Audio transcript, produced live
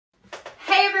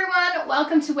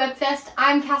welcome to Webfest.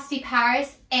 I'm Cassidy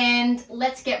Paris, and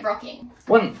let's get rocking.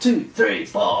 1, 2, 3,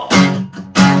 4. You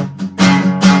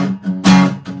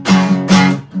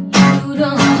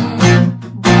don't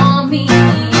want me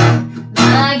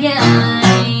like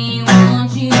I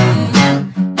want you.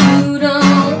 You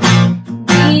don't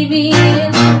need me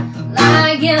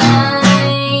like I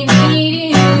need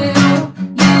you.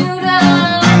 You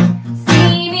don't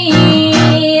see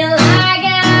me like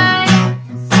I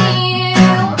see you.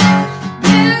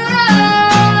 You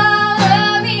don't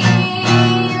love me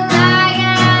like I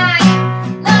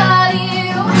love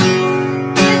you.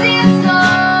 Is it so?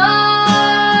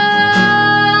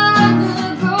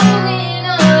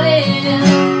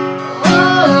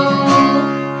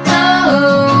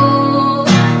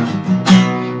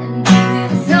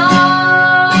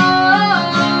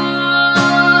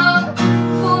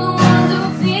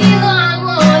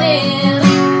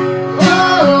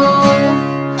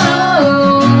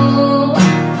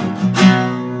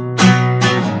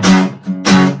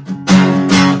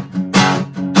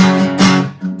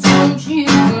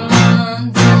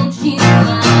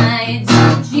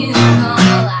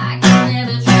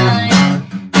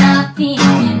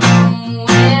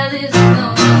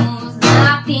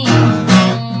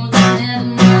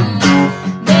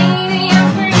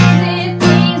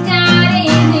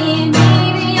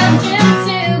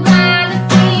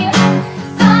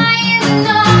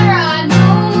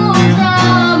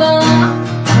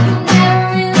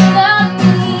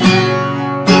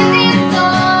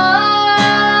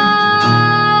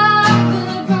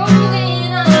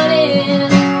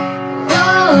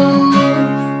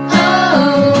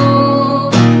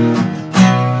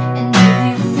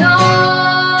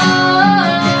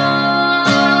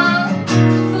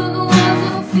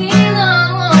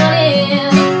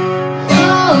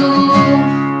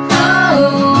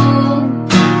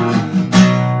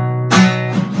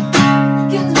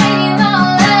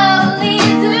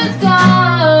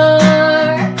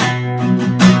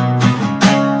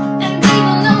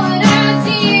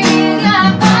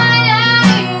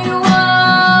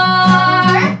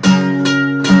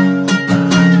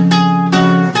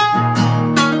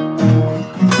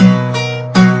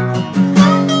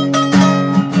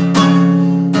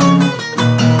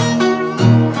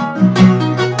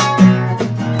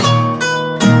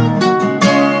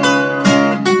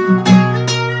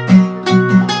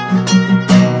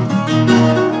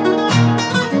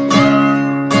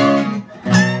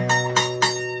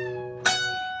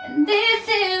 This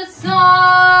is a song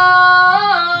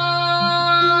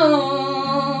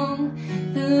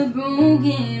for the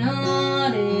broken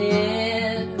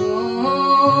hearted.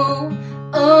 Oh,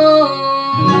 oh.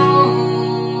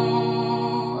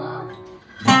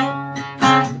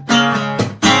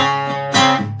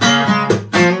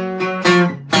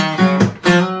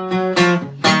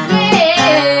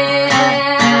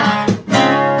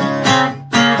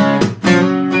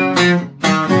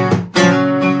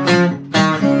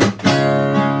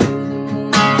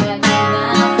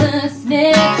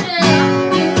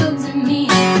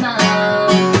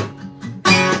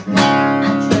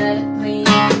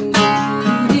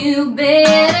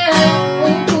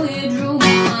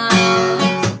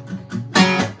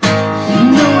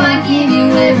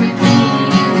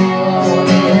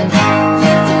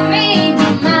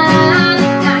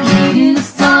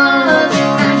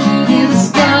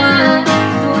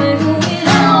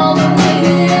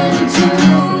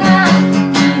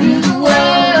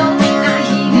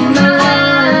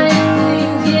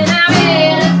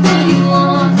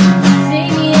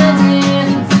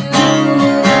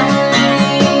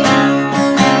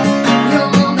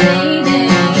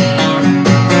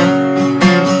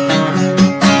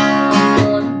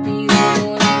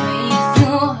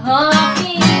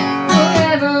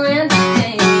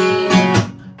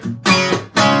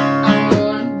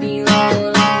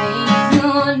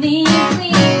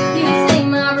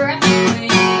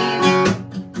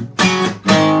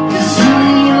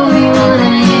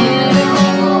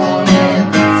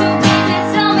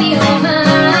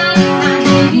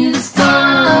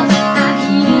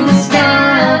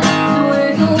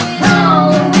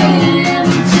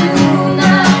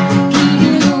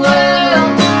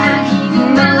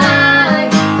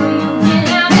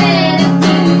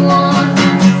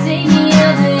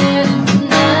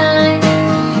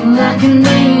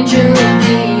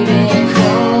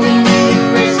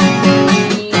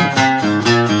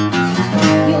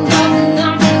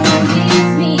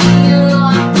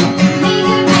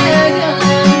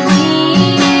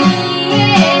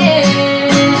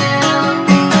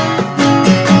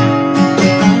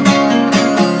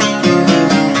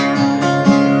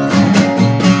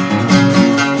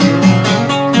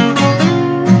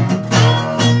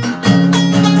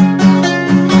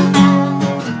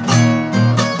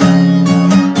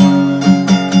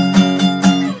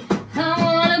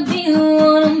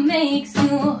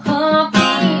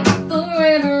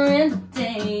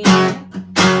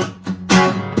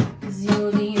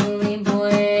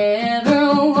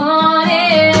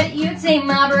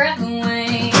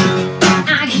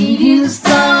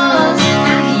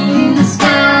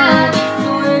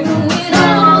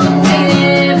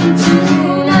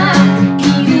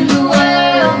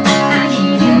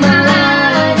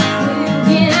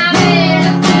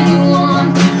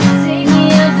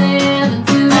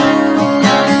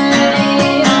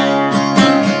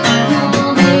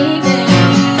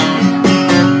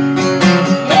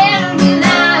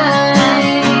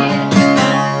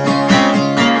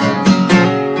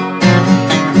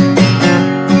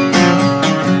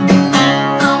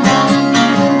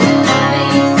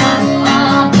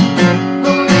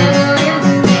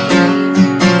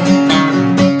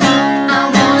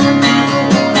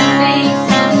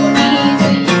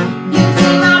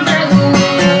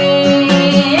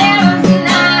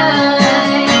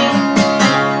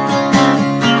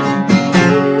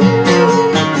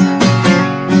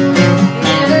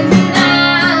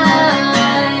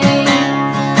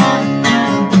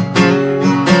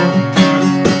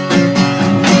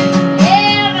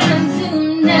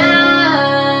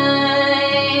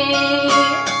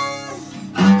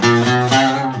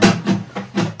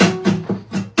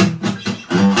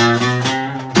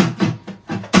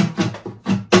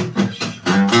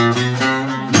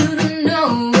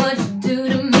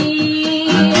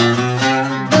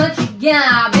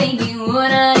 I bring you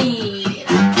what I need.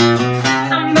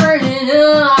 I'm burning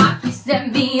up, you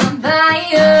set me on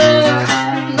fire.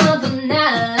 Nothing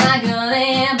that like a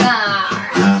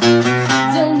vampire.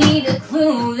 Don't need a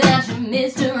clue that you're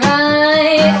Mr.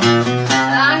 Right.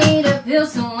 I need a pill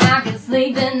so I can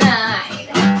sleep at night.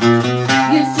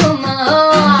 You stole my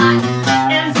heart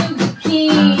and took the key.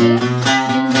 You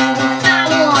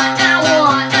know what I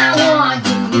want.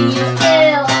 Give me your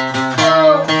L.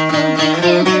 Oh, don't get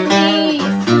into me.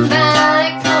 Somebody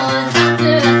call a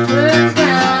doctor. First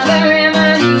round of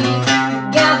remedy. You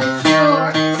got the cure,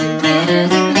 so give it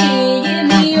to me. Give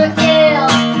me your L.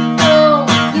 Oh,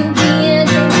 you'll be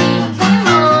into me. Come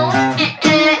on.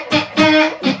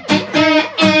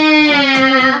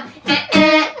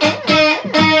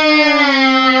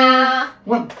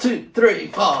 1, 2, 3,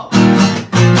 4.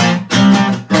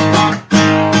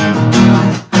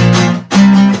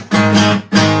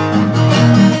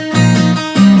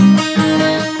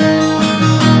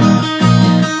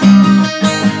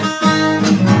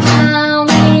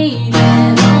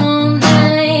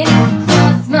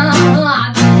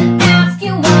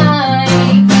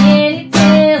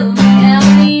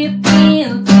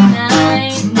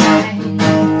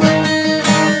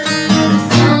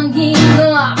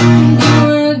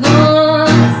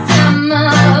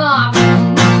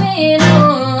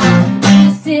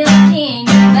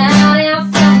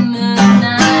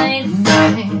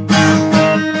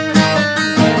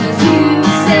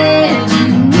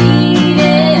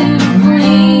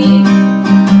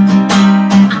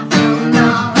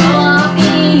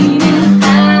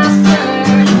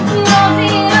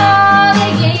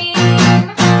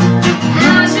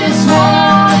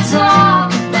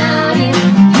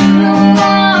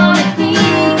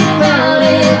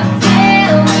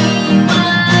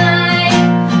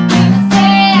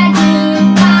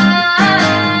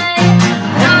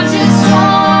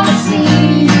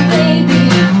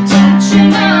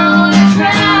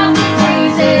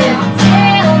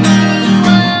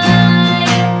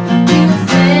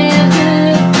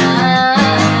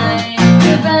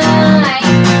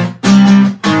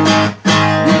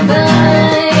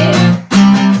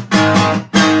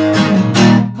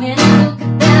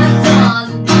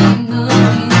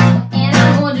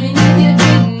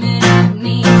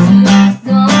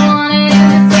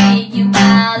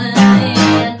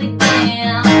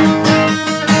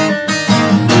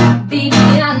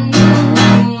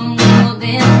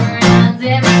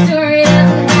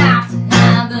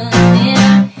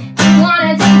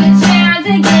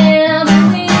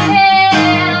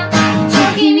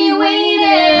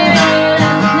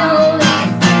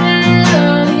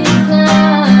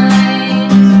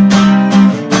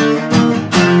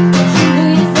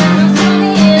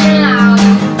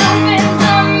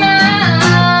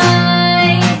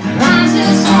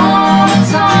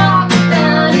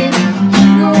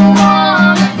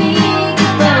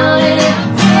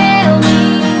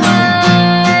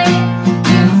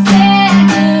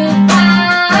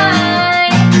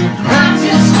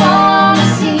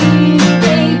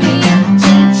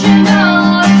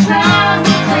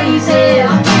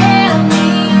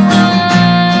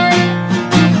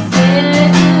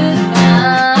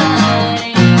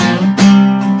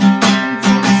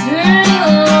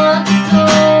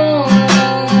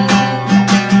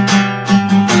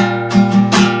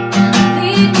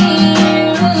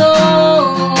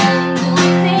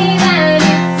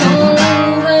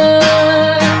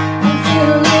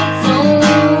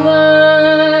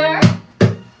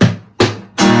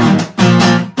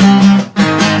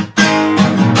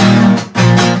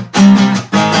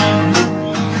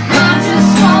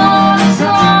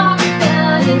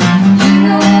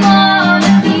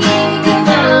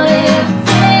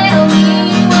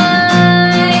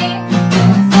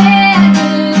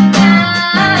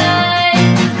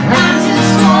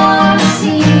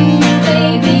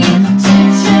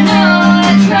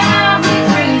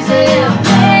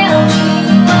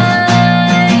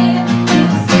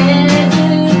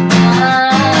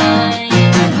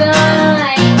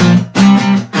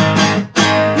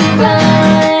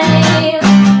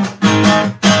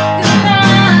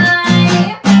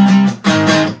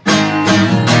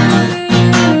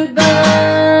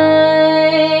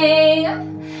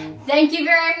 Thank you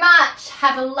very much.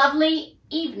 Have a lovely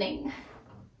evening.